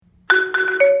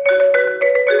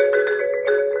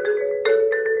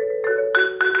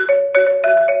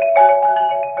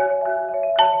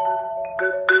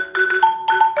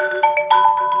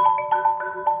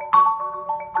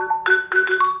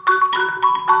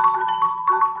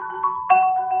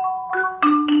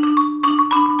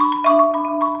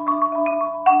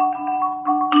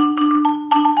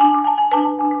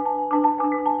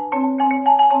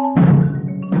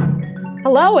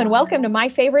and welcome to My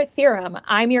Favorite Theorem.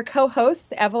 I'm your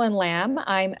co-host, Evelyn Lamb.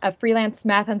 I'm a freelance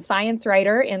math and science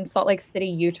writer in Salt Lake City,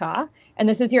 Utah. And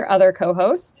this is your other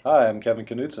co-host. Hi, I'm Kevin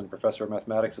Knudsen, professor of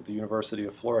mathematics at the University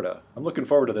of Florida. I'm looking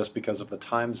forward to this because of the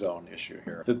time zone issue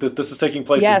here. This is taking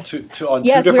place on two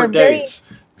different days.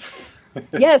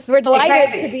 Yes, we're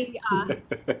delighted to be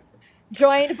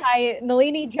joined by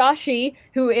Nalini Joshi,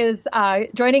 who is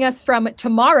joining us from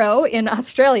tomorrow in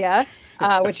Australia.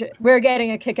 Which we're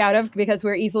getting a kick out of because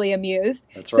we're easily amused.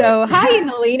 That's right. So, hi,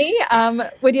 Nalini.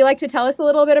 Would you like to tell us a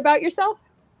little bit about yourself?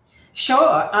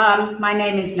 Sure. My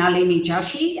name is Nalini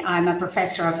Joshi. I'm a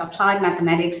professor of applied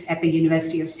mathematics at the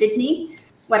University of Sydney.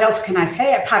 What else can I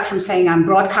say apart from saying I'm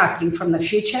broadcasting from the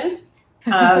future?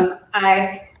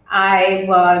 I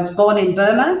was born in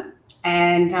Burma,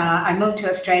 and I moved to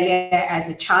Australia as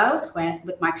a child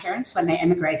with my parents when they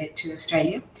emigrated to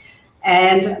Australia.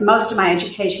 And most of my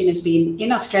education has been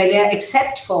in Australia,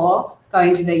 except for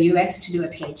going to the US to do a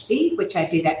PhD, which I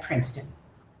did at Princeton.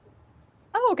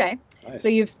 Oh, okay. Nice. So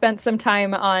you've spent some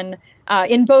time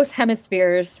in both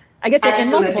hemispheres, I guess.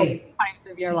 Absolutely. In multiple times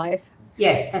of your life.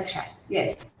 Yes, that's right.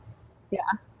 Yes.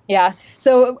 Yeah.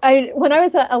 So when I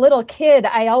was a little kid,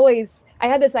 I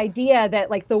had this idea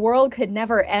that like the world could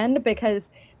never end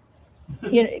because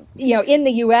you know, in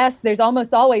the US, there's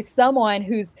almost always someone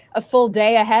who's a full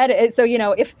day ahead. So,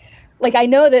 if like I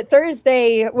know that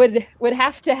Thursday would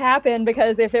have to happen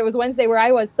because if it was Wednesday where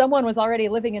I was, someone was already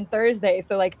living in Thursday.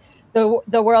 So like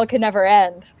the world could never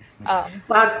end. Wow,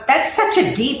 that's such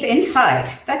a deep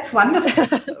insight. That's wonderful.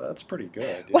 That's pretty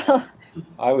good. Yeah. Well,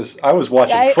 I was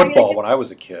watching football when I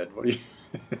was a kid. What do you?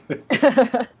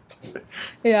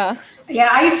 Yeah. Yeah,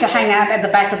 I used to hang out at the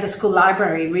back of the school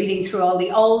library reading through all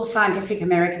the old Scientific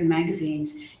American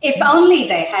magazines. If only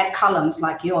they had columns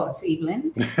like yours,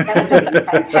 Evelyn. That would be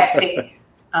fantastic.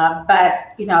 But,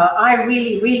 I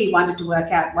really, really wanted to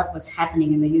work out what was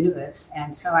happening in the universe.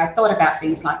 And so I thought about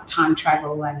things like time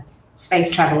travel and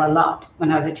space travel a lot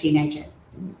when I was a teenager.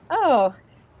 Oh,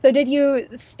 so did you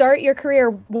start your career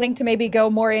wanting to maybe go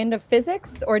more into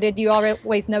physics, or did you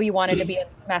always know you wanted to be a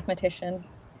mathematician?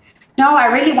 No, I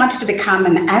really wanted to become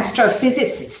an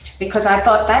astrophysicist because I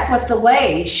thought that was the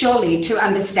way, surely, to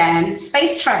understand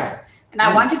space travel. And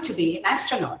I wanted to be an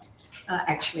astronaut,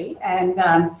 actually. And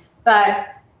I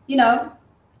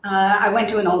went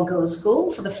to an all-girls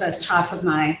school for the first half of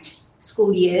my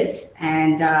school years,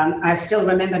 and I still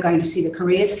remember going to see the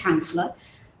careers counselor,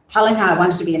 telling her I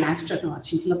wanted to be an astronaut.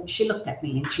 She looked at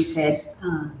me and she said,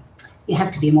 "You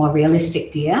have to be more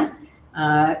realistic, dear.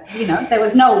 There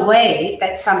was no way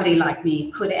that somebody like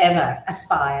me could ever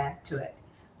aspire to it."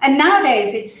 And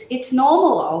nowadays it's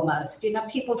normal almost,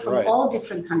 people from all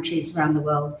different countries around the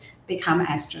world become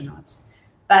astronauts.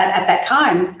 But at that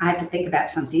time I had to think about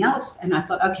something else. And I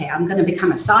thought, okay, I'm going to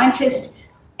become a scientist,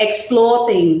 explore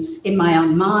things in my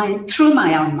own mind, through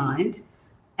my own mind.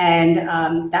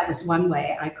 And that was one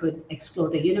way I could explore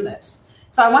the universe.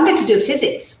 So I wanted to do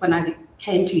physics when I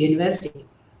came to university.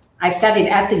 I studied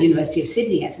at the University of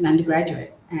Sydney as an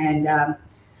undergraduate. And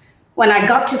when I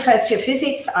got to first year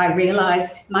physics, I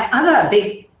realized my other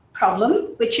big problem,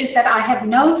 which is that I have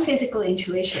no physical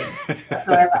intuition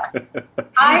whatsoever.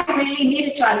 I really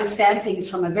needed to understand things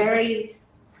from a very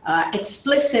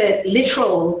explicit,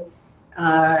 literal,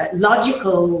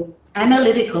 logical,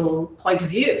 analytical point of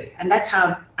view. And that's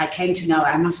how I came to know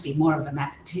I must be more of a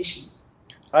mathematician.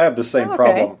 I have the same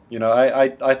problem.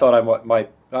 I thought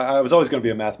I was always going to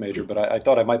be a math major, but I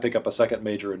thought I might pick up a second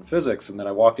major in physics, and then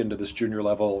I walked into this junior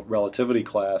level relativity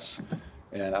class,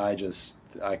 and I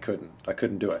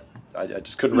couldn't do it. I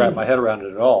just couldn't wrap my head around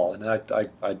it at all, and then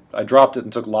I dropped it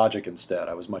and took logic instead.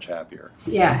 I was much happier.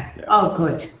 Yeah. Oh,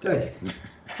 good.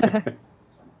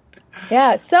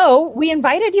 Yeah. So we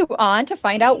invited you on to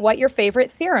find out what your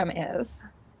favorite theorem is.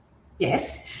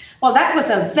 Yes. Well, that was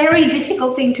a very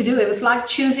difficult thing to do. It was like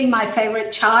choosing my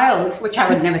favorite child, which I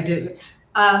would never do.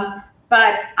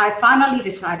 But I finally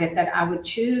decided that I would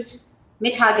choose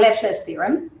Mittag-Leffler's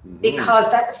theorem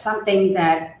because that was something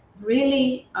that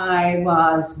really I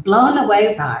was blown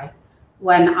away by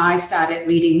when I started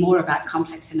reading more about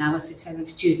complex analysis as a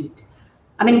student.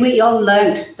 I mean, we all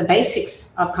learned the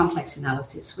basics of complex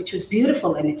analysis, which was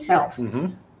beautiful in itself. Mm-hmm.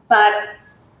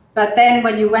 But then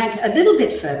when you went a little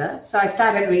bit further, so I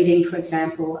started reading, for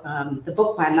example, the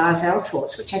book by Lars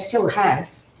Alfors, which I still have,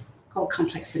 called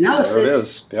Complex Analysis. There it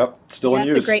is. Yep, still in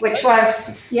use.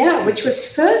 Which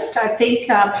was first, I think,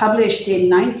 published in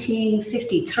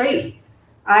 1953.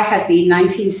 I had the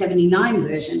 1979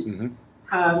 version.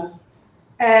 Mm-hmm.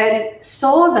 And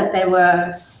saw that there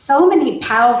were so many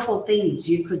powerful things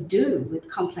you could do with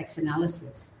complex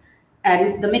analysis.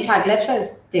 And the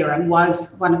Mittag-Leffler's theorem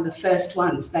was one of the first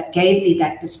ones that gave me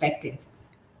that perspective.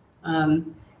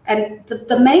 And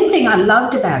the main thing I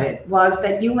loved about it was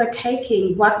that you were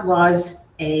taking what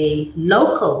was a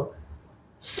local,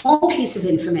 small piece of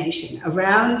information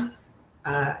around,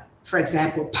 for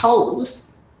example,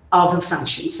 poles of a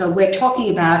function. So we're talking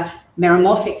about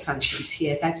meromorphic functions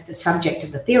here. That's the subject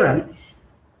of the theorem.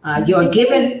 You're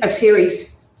given a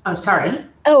series. Oh, sorry.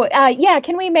 Yeah.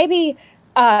 Can we maybe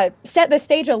set the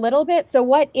stage a little bit? So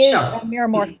what is Sure. a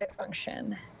meromorphic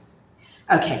function?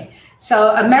 Okay.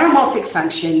 So a meromorphic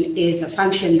function is a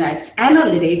function that's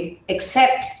analytic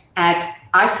except at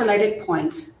isolated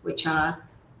points, which are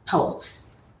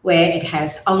poles, where it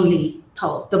has only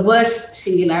poles. The worst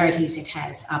singularities it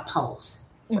has are poles.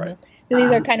 Right. So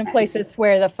these are kind of places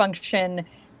where the function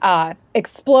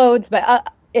explodes,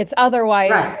 but it's otherwise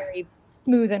very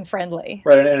smooth and friendly.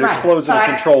 Right, and it explodes in a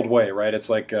controlled way, right? It's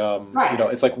like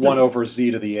it's like 1 over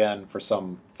z to the n for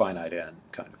some finite n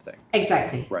kind of thing.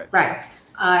 Exactly. Right.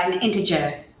 An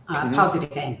integer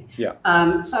positive n. Yeah.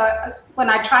 So when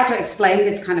I try to explain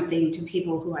this kind of thing to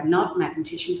people who are not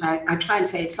mathematicians, I try and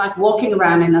say it's like walking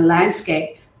around in a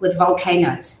landscape with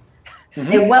volcanoes.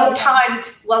 They're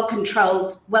well-timed,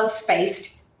 well-controlled,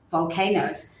 well-spaced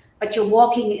volcanoes, but you're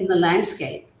walking in the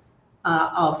landscape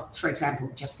of, for example,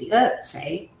 just the Earth,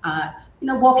 say,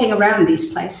 walking around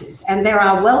these places. And there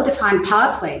are well-defined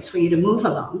pathways for you to move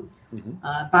along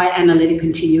by analytic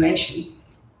continuation.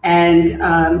 And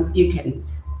you can,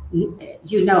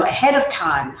 ahead of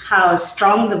time how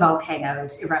strong the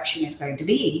volcano's eruption is going to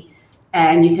be.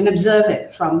 And you can observe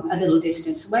it from a little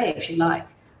distance away if you like.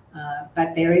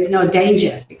 But there is no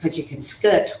danger because you can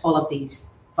skirt all of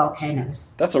these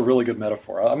volcanoes. That's a really good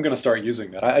metaphor. I'm going to start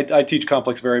using that. I teach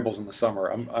complex variables in the summer.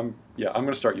 I'm going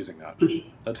to start using that.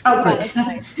 That's good.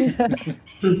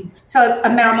 So a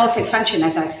meromorphic function,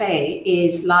 as I say,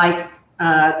 is like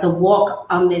the walk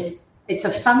on this. It's a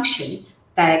function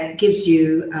that gives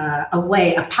you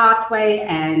a pathway,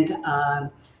 and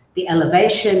the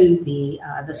elevation,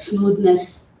 the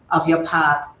smoothness of your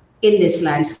path in this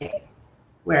landscape.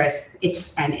 Whereas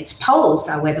its poles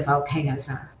are where the volcanoes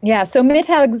are. Yeah, so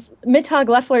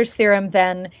Mittag-Leffler's theorem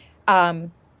then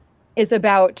is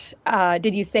about,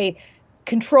 did you say,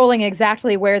 controlling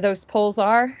exactly where those poles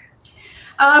are?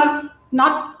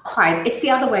 Not quite. It's the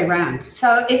other way around.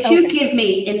 So if you give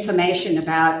me information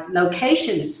about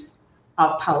locations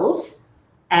of poles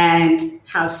and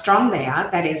how strong they are,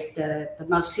 that is the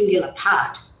most singular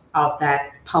part of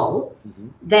that pole,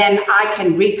 then I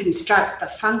can reconstruct the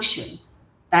function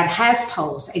that has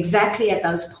poles exactly at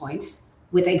those points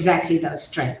with exactly those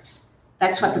strengths.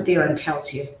 That's what the theorem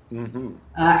tells you.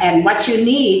 And what you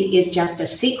need is just a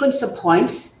sequence of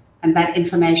points and that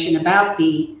information about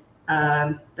the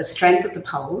strength of the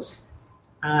poles.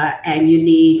 And you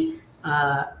need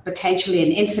potentially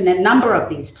an infinite number of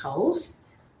these poles.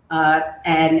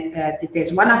 And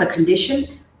there's one other condition,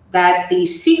 that the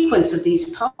sequence of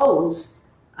these poles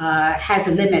has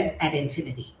a limit at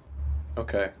infinity.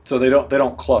 Okay, so they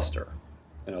don't cluster,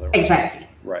 in other words. Exactly.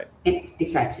 Right.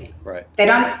 Exactly. Right. They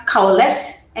don't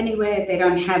coalesce anywhere. They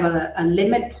don't have a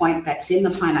limit point that's in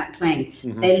the finite plane.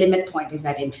 Their limit point is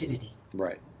at infinity.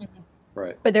 Right.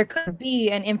 Right. But there could be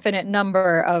an infinite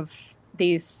number of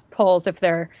these poles if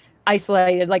they're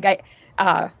isolated, like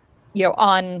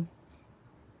on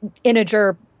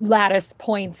integer lattice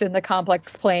points in the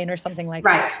complex plane or something like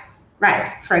that. Right.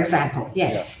 For example,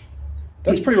 yes. Yeah.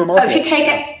 That's pretty remarkable. So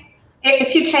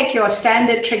if you take your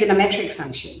standard trigonometric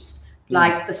functions,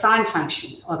 like the sine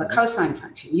function or the cosine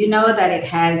function, you know that it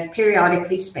has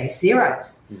periodically spaced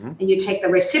zeros. And you take the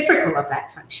reciprocal of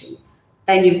that function,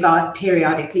 then you've got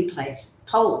periodically placed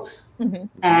poles.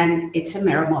 And it's a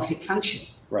meromorphic function.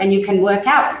 Right. And you can work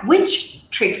out which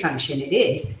trig function it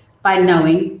is by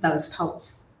knowing those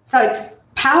poles. So it's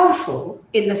powerful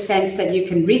in the sense that you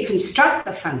can reconstruct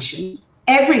the function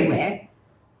everywhere,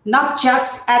 not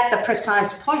just at the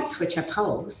precise points which are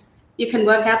poles. You can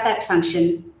work out that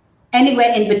function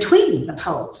anywhere in between the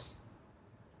poles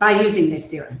by using this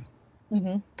theorem.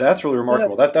 That's really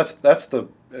remarkable. That's the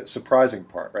surprising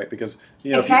part, right? Because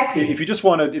exactly.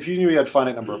 if you knew you had a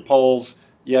finite number of poles,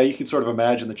 you could sort of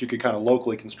imagine that you could kind of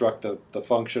locally construct the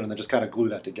function and then just kind of glue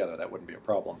that together. That wouldn't be a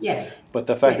problem. Yes. But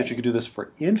the fact that you could do this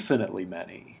for infinitely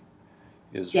many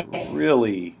is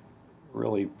really,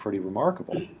 really pretty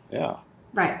remarkable. Yeah.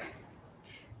 Right.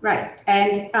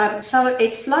 And so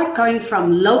it's like going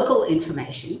from local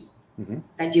information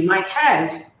that you might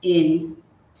have in,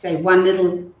 say, one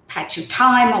little patch of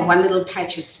time or one little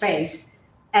patch of space,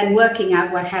 and working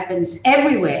out what happens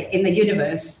everywhere in the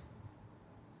universe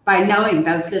by knowing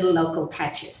those little local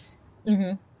patches.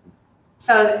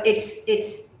 So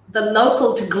it's the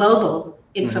local to global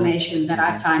information that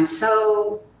I find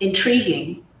so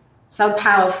intriguing, so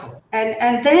powerful.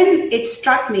 And then it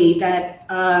struck me that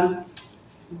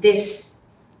this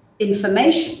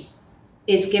information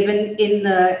is given in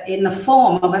the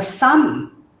form of a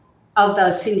sum of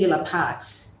those singular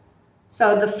parts.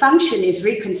 So the function is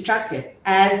reconstructed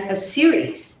as a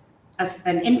series, as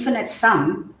an infinite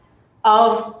sum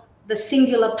of the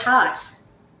singular parts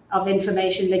of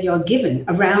information that you're given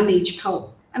around each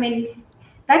pole. I mean,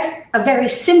 that's a very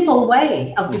simple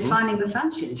way of defining the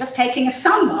function, just taking a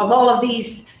sum of all of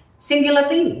these singular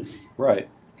things. Right.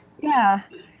 Yeah.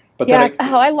 But yeah,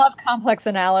 I love complex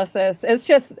analysis. It's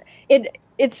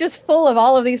just full of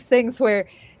all of these things where,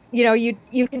 you know,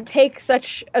 you can take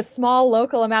such a small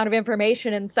local amount of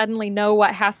information and suddenly know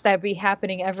what has to be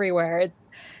happening everywhere.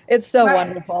 It's so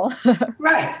wonderful.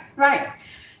 Right.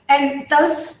 And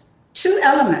those two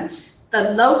elements,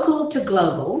 the local to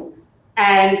global,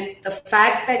 and the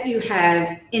fact that you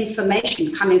have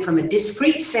information coming from a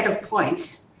discrete set of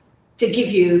points to give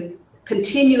you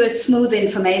continuous smooth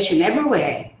information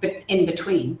everywhere but in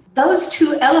between. Those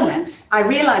two elements, I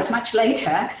realized much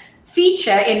later,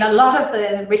 feature in a lot of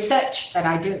the research that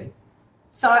I do.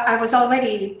 So I was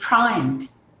already primed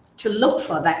to look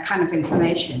for that kind of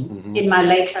information in my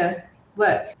later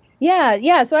work.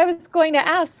 Yeah. So I was going to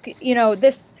ask, you know,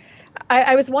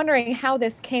 I was wondering how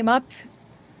this came up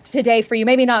today for you.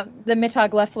 Maybe not the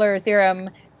Mittag-Leffler theorem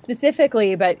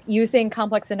specifically, but using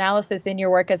complex analysis in your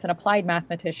work as an applied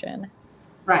mathematician.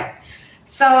 Right.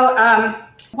 So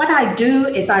what I do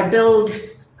is I build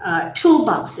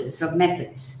toolboxes of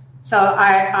methods. So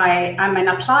I'm an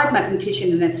applied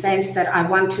mathematician in the sense that I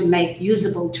want to make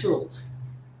usable tools.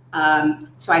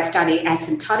 So I study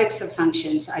asymptotics of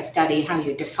functions. I study how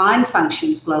you define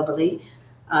functions globally,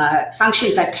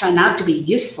 functions that turn out to be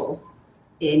useful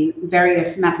in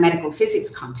various mathematical physics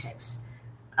contexts.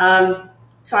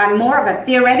 So I'm more of a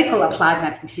theoretical applied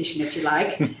mathematician, if you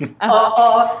like. or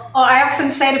I often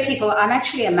say to people, I'm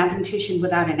actually a mathematician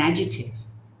without an adjective.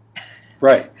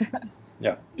 Right.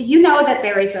 Yeah. You know that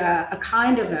there is a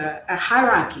kind of a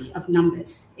hierarchy of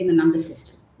numbers in the number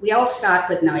system. We all start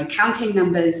with knowing counting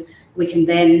numbers. We can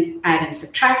then add and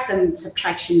subtract them.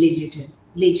 Subtraction leads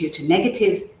you to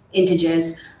negative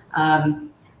integers.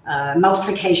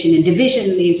 Multiplication and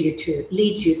division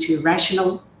leads you to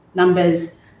rational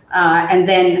numbers. And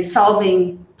then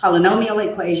solving polynomial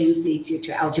equations leads you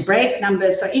to algebraic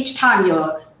numbers. So each time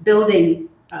you're building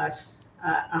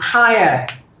a higher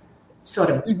sort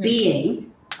of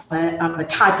being of a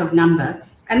type of number.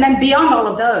 And then beyond all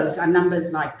of those are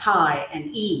numbers like pi and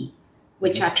e,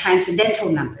 which are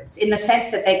transcendental numbers in the sense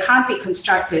that they can't be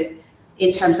constructed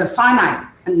in terms of finite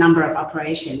number of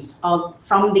operations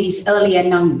from these earlier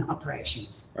known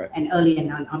operations and earlier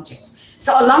known objects.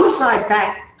 So alongside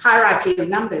that hierarchy of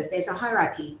numbers, there's a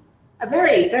hierarchy, a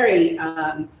very, very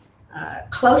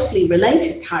closely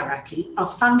related hierarchy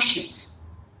of functions.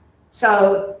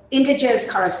 So integers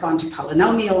correspond to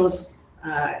polynomials,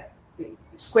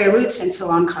 square roots and so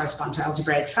on correspond to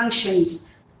algebraic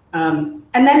functions. And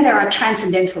then there are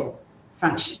transcendental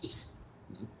functions.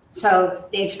 So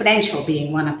the exponential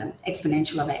being one of them,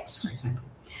 exponential of x, for example.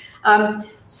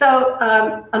 So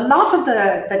a lot of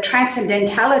the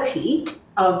transcendentality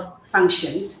of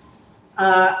functions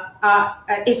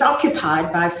is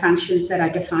occupied by functions that are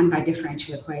defined by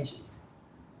differential equations.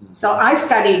 So I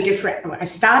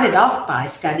started off by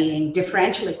studying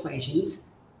differential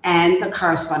equations and the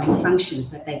corresponding functions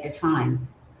that they define.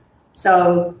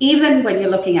 So even when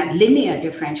you're looking at linear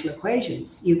differential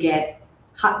equations, you get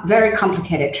very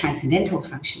complicated transcendental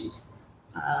functions,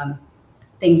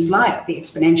 things like the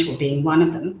exponential being one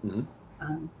of them.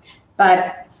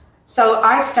 But so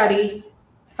I study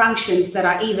functions that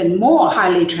are even more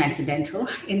highly transcendental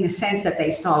in the sense that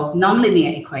they solve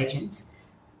nonlinear equations.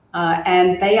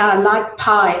 And they are like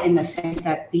pi in the sense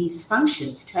that these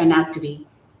functions turn out to be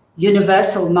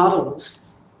universal models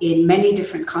in many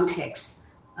different contexts,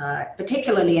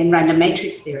 particularly in random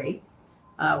matrix theory,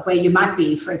 where you might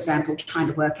be, for example, trying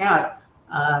to work out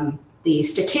the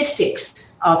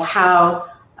statistics of how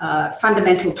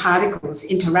fundamental particles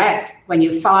interact when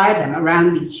you fire them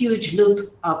around the huge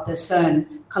loop of the CERN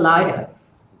collider.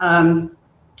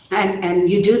 And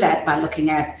you do that by looking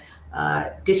at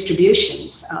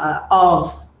distributions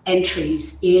of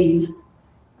entries in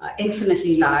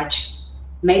infinitely large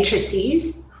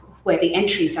matrices where the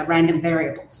entries are random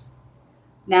variables.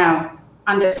 Now,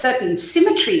 under certain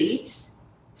symmetry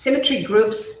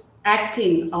groups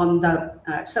acting on the,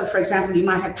 so for example, you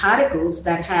might have particles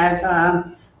that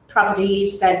have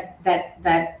properties that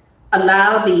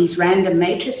allow these random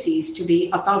matrices to be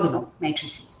orthogonal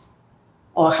matrices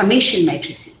or Hermitian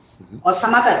matrices or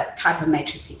some other type of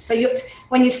matrices. So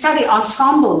when you study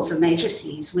ensembles of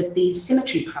matrices with these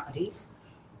symmetry properties,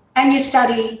 and you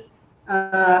study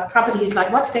properties like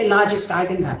what's their largest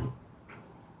eigenvalue,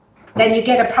 then you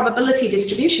get a probability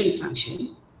distribution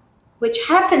function, which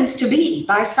happens to be,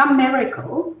 by some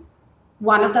miracle,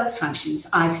 one of those functions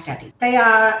I've studied.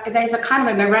 There's a kind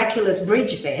of a miraculous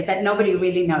bridge there that nobody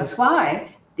really knows why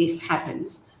this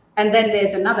happens. And then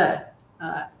there's another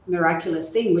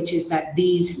miraculous thing, which is that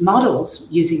these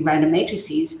models using random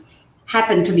matrices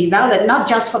happen to be valid, not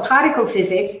just for particle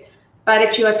physics, but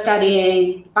if you are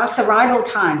studying bus arrival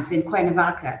times in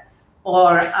Cuernavaca,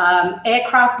 or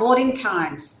aircraft boarding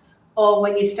times, or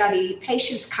when you study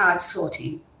patience card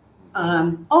sorting,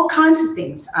 all kinds of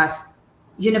things are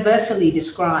universally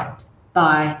described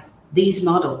by these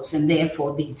models and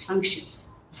therefore these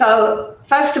functions. So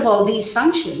first of all, these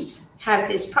functions have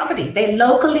this property. They're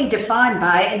locally defined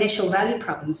by initial value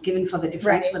problems given for the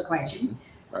differential equation.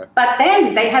 Right. But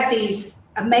then they have these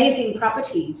amazing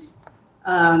properties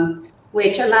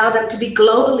which allow them to be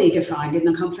globally defined in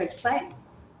the complex plane.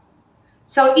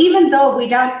 So even though we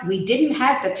didn't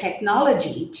have the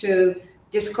technology to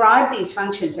describe these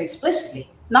functions explicitly,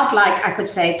 not like I could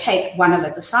say, take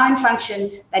 1/, the sine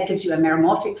function, that gives you a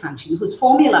meromorphic function, whose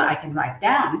formula I can write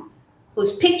down,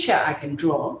 whose picture I can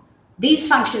draw. These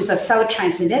functions are so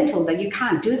transcendental that you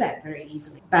can't do that very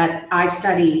easily. But I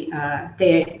study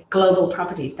their global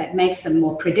properties that makes them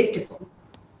more predictable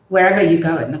wherever you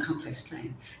go in the complex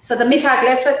plane. So the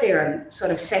Mittag-Leffler theorem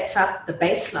sort of sets up the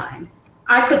baseline.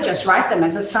 I could just write them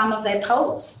as a sum of their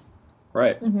poles.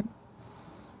 Right. Mm-hmm.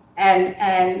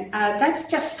 And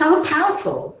that's just so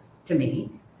powerful to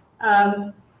me.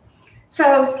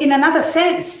 So in another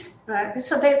sense,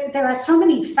 so there are so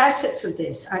many facets of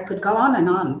this. I could go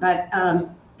on, but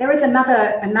there is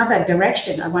another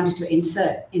direction I wanted to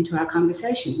insert into our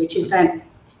conversation, which is that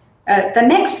the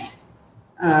next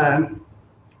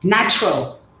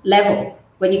natural level,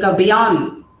 when you go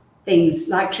beyond things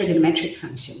like trigonometric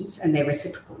functions and their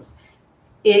reciprocals,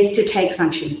 is to take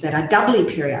functions that are doubly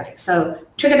periodic. So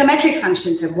trigonometric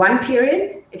functions have one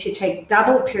period. If you take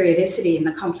double periodicity in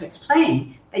the complex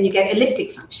plane, then you get elliptic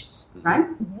functions, right?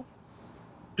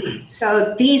 Mm-hmm.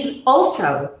 So these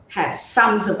also have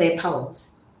sums of their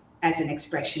poles as an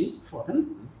expression for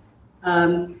them.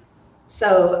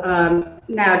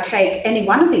 Now take any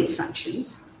one of these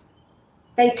functions.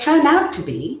 They turn out to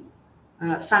be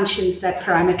functions that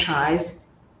parameterize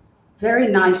very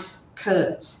nice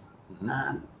curves.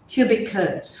 Cubic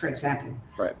curves, for example,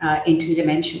 right. In 2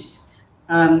 dimensions.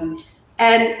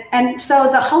 And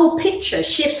so the whole picture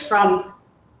shifts from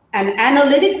an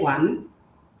analytic one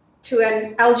to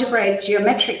an algebraic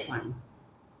geometric one.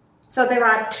 So there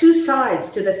are two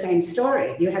sides to the same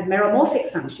story. You have meromorphic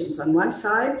functions on one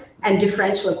side and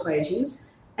differential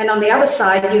equations. And on the other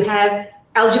side, you have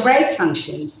algebraic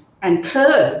functions and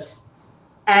curves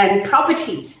and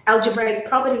properties, algebraic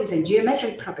properties and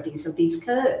geometric properties of these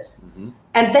curves. Mm-hmm.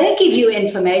 And they give you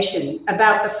information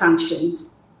about the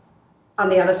functions on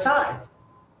the other side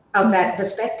of that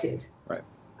perspective. Right.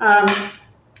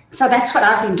 So that's what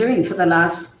I've been doing for the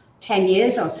last 10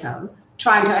 years or so,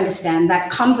 trying to understand that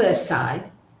converse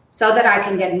side so that I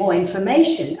can get more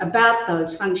information about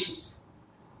those functions.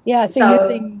 Yeah,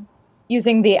 so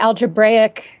using the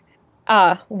algebraic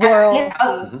world.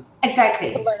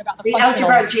 Exactly. To learn about the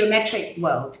algebraic geometric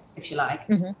world, if you like.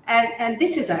 Mm-hmm. And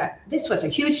this was a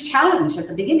huge challenge at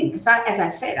the beginning because, as I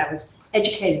said, I was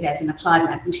educated as an applied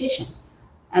mathematician.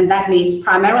 And that means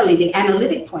primarily the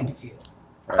analytic point of view.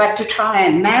 Right. But to try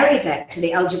and marry that to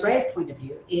the algebraic point of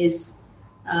view is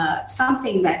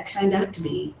something that turned out to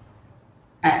be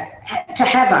to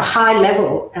have a high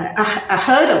level, a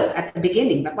hurdle at the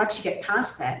beginning. But once you get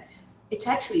past that, it's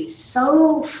actually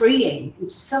so freeing and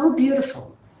so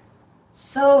beautiful,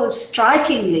 so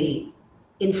strikingly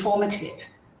informative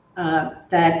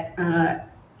that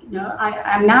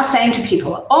I'm now saying to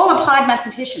people, all applied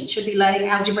mathematicians should be learning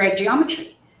algebraic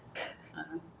geometry.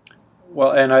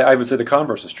 Well, and I would say the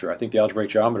converse is true. I think the algebraic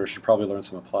geometers should probably learn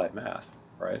some applied math,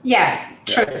 right? Yeah,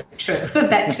 true.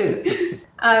 That too.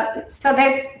 So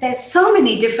there's so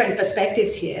many different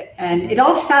perspectives here, and it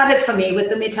all started for me with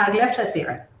the Mittag-Leffler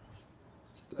theorem.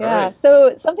 Yeah. Right.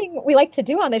 So something we like to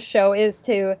do on this show is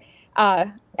to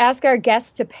ask our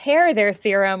guests to pair their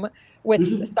theorem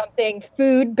with something: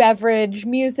 food, beverage,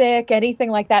 music, anything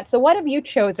like that. So what have you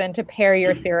chosen to pair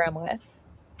your theorem with?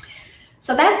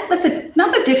 So that was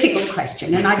another difficult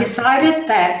question, and I decided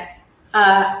that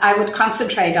I would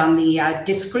concentrate on the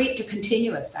discrete to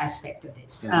continuous aspect of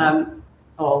this,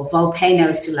 or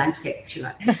volcanoes to landscape, if you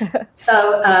like.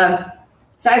 So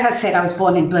as I said, I was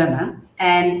born in Burma.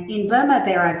 And in Burma,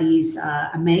 there are these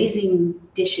amazing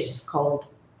dishes called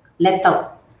letto.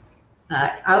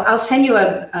 I'll send you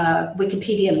a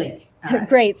Wikipedia link.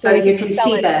 Great. So you can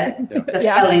see the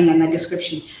spelling and the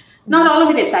description. Not all of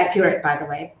it is accurate, by the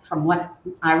way, from what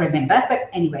I remember. But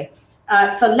anyway,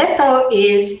 so letto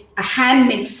is a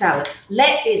hand-mixed salad.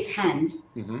 Let is hand.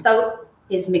 To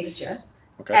is mixture.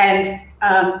 Okay.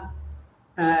 And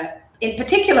in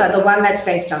particular, the one that's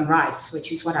based on rice,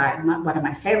 which is one of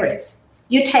my favorites.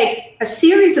 You take a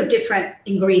series of different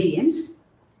ingredients.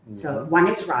 So one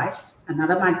is rice,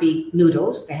 another might be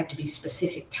noodles. They have to be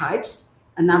specific types.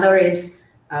 Another is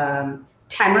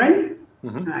tamarind.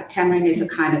 Tamarind is a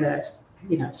kind of a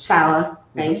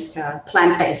sour-based,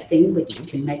 plant-based thing, which you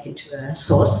can make into a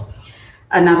sauce.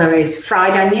 Another is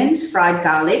fried onions, fried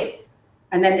garlic.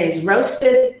 And then there's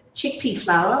roasted chickpea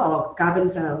flour or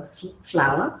garbanzo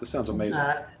flour. This sounds amazing.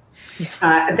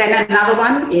 Then another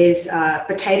one is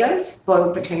potatoes,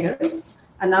 boiled potatoes.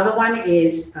 Another one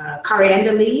is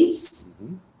coriander leaves.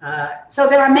 So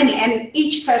there are many, and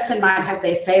each person might have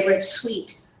their favorite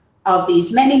suite of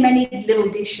these many, many little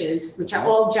dishes, which are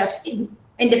all just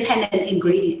independent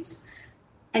ingredients.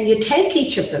 And you take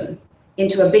each of them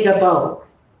into a bigger bowl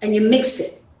and you mix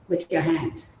it with your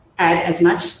hands. Add as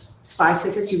much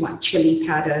spices as you want, chili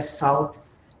powder, salt,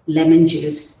 lemon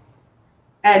juice.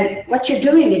 And what you're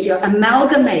doing is you're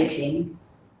amalgamating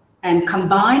and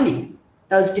combining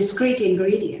those discrete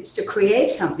ingredients to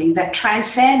create something that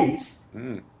transcends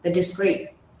the discrete.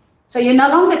 So you no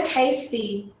longer taste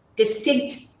the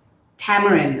distinct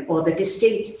tamarind or the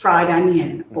distinct fried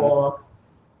onion or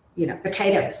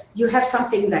potatoes. You have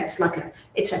something that's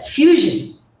it's a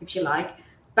fusion, if you like,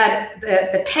 but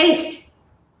the taste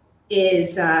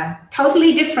is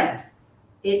totally different.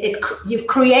 You've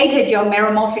created your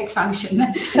meromorphic function,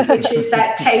 which is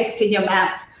that taste in your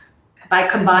mouth, by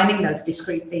combining those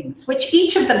discrete things, which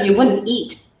each of them you wouldn't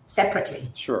eat separately.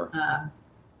 Sure.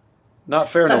 Not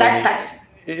fair. So that's.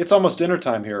 It's almost dinner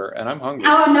time here, and I'm hungry.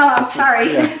 Oh no, I'm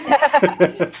sorry.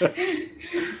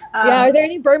 Are there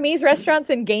any Burmese restaurants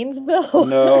in Gainesville?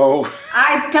 No.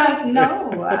 I don't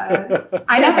know.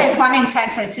 I know there's one in San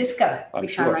Francisco,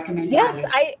 which I recommend. Yes,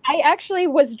 I actually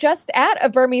was just at a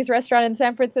Burmese restaurant in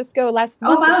San Francisco last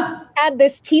month. Oh, wow. Had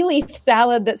this tea leaf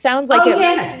salad that sounds like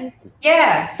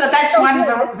Yeah, so that's one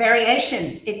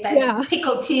variation.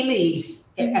 Pickled tea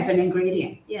leaves as an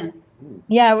ingredient.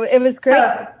 Yeah, it was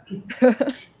great.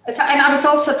 So, and I was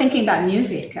also thinking about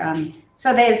music.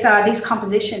 So there's these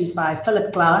compositions by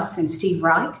Philip Glass and Steve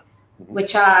Reich,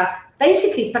 which are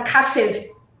basically percussive,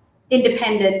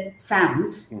 independent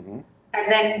sounds.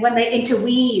 And then when they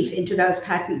interweave into those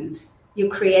patterns, you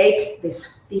create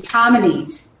these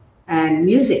harmonies and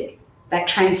music that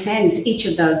transcends each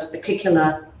of those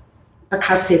particular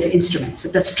percussive instruments. So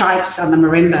the strikes on the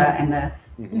marimba and the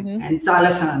and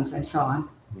xylophones and so on.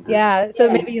 Yeah,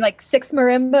 so maybe like 6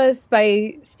 marimbas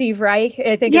by Steve Reich,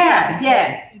 I think. Yeah.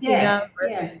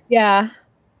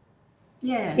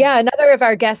 Another of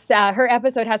our guests, her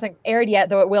episode hasn't aired yet,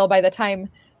 though it will by the time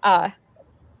our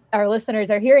listeners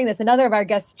are hearing this. Another of our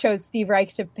guests chose Steve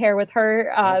Reich to pair with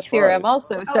her theorem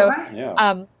also.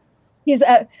 He's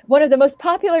one of the most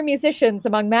popular musicians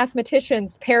among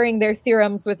mathematicians pairing their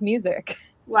theorems with music.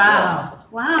 Wow.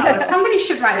 Somebody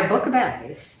should write a book about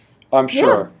this. I'm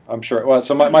sure. Well,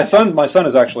 so my son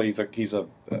is actually he's a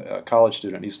college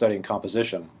student. He's studying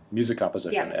music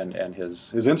composition, and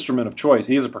his instrument of choice.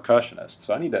 He is a percussionist.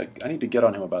 So I need to get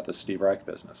on him about this Steve Reich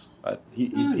business.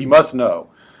 He must know.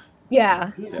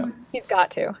 Yeah, he's got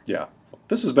to. Yeah,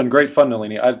 this has been great fun,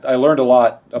 Nalini. I learned a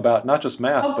lot about not just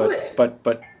math,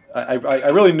 but I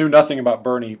really knew nothing about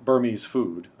Burmese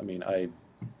food. I mean,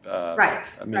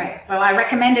 Right. Well, I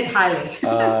recommend it highly.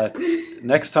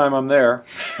 Next time I'm there.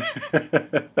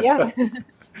 Yeah.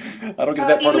 I don't get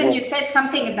that part of you said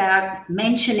something about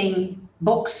mentioning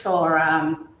books or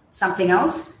something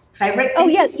else. Favorite things? Oh,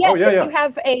 yes. If you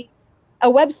have a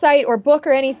website or book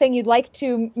or anything you'd like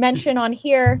to mention on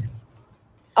here.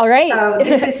 All right. So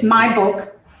this is my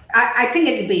book. I think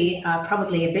it would be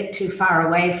probably a bit too far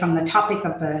away from the topic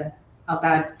of the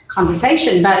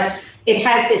conversation, but it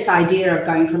has this idea of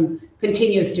going from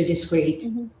continuous to discrete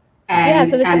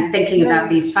and thinking about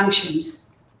these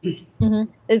functions.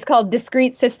 It's called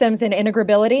Discrete Systems and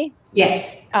Integrability.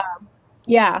 Yes. So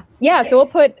we'll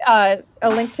put a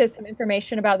link to some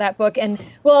information about that book, and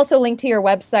we'll also link to your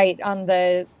website on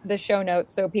the show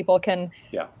notes so people can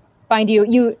find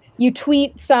you. You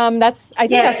tweet some. That's how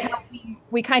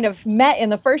we kind of met in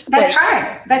the first place.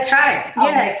 That's right.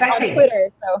 Yeah, exactly. On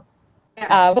Twitter. So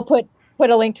we'll put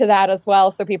a link to that as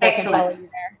well so people can follow you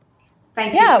there.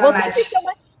 Thank you so much. Thank you so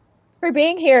much for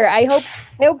being here. I hope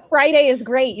Friday is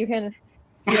great. You can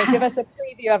give us a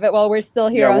preview of it while we're still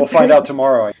here. Yeah, we'll find out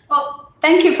tomorrow. Well,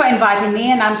 thank you for inviting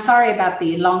me, and I'm sorry about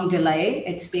the long delay.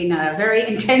 It's been a very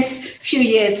intense few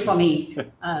years for me.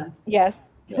 Yes,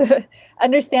 yeah.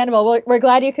 Understandable. We're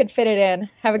glad you could fit it in.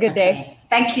 Have a good day.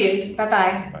 Thank you.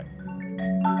 Bye-bye. Bye.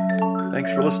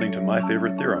 Thanks for listening to My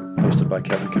Favorite Theorem, hosted by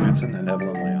Kevin Knutson and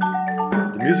Evelyn Lamb.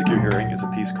 The music you're hearing is a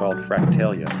piece called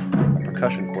Fractalia, a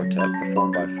percussion quartet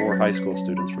performed by 4 high school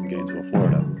students from Gainesville,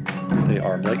 Florida. They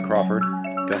are Blake Crawford,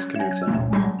 Gus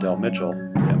Knutson, Del Mitchell,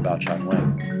 and Bao-Chan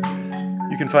Wen.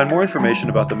 You can find more information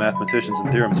about the mathematicians and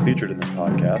theorems featured in this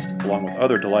podcast, along with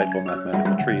other delightful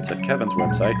mathematical treats at Kevin's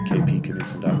website,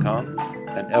 kpknutson.com,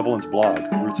 and Evelyn's blog,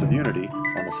 Roots of Unity,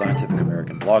 on the Scientific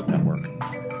American Blog Network.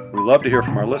 We love to hear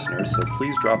from our listeners, so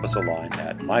please drop us a line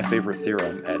at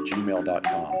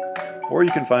myfavoritetheorem@gmail.com, or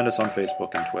you can find us on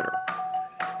Facebook and Twitter.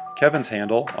 Kevin's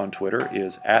handle on Twitter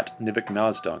is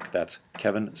 @NivikNazdunk. That's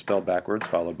Kevin spelled backwards,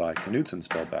 followed by Knutson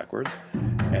spelled backwards.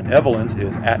 And Evelyn's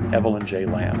is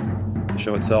 @EvelynJLamb. The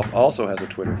show itself also has a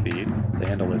Twitter feed. The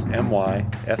handle is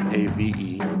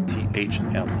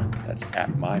MYFAVETHM. That's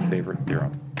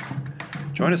 @MyFavoriteTheorem.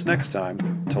 Join us next time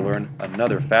to learn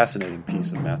another fascinating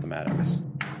piece of mathematics.